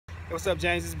What's up,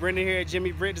 James? It's Brendon here at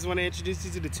Jimmy Britt. Just want to introduce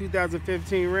you to the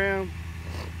 2015 Ram.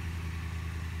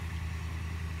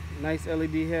 Nice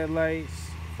LED headlights,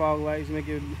 fog lights, make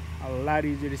it a lot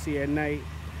easier to see at night.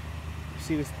 You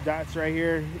see the dots right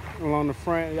here along the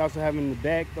front. You also have in the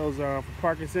back, those are for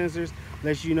parking sensors.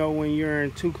 Lets you know when you're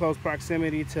in too close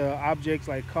proximity to objects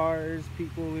like cars,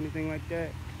 people, anything like that.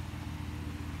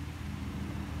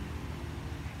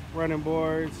 Running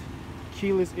boards.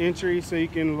 Keyless entry, so you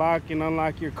can lock and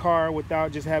unlock your car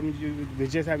without just having your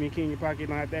key in your pocket. You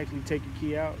don't have to actually take your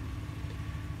key out.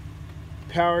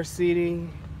 Power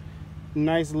seating,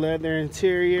 nice leather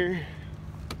interior,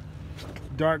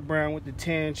 dark brown with the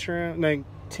tan trim, like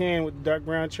tan with the dark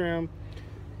brown trim.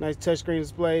 Nice touchscreen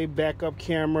display, backup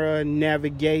camera,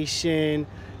 navigation,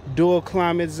 dual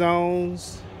climate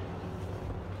zones.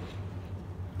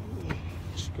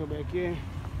 Just go back in.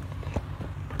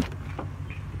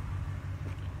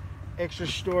 Extra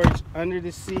storage under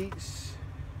the seats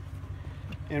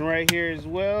and right here as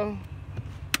well.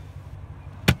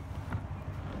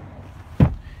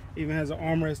 Even has an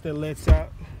armrest that lets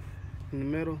out in the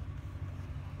middle.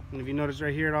 And if you notice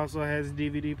right here, it also has a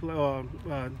DVD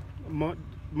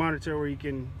monitor where you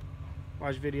can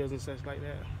watch videos and such like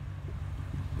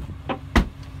that.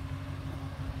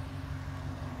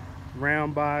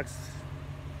 Round box,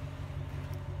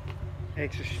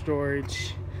 extra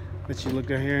storage. Let you look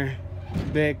down here.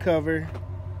 Bed cover,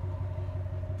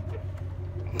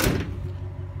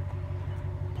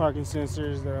 parking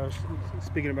sensors that I was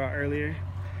speaking about earlier.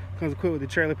 Comes equipped with the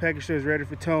trailer package, so it's ready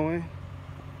for towing.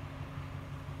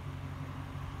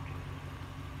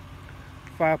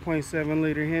 5.7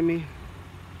 liter Hemi.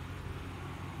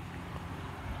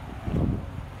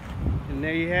 And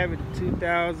there you have it, the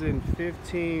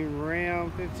 2015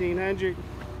 Ram 1500.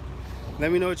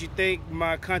 Let me know what you think.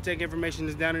 My contact information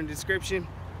is down in the description.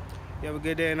 You have a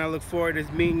good day, and I look forward to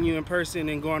meeting you in person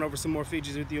and going over some more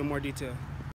features with you in more detail.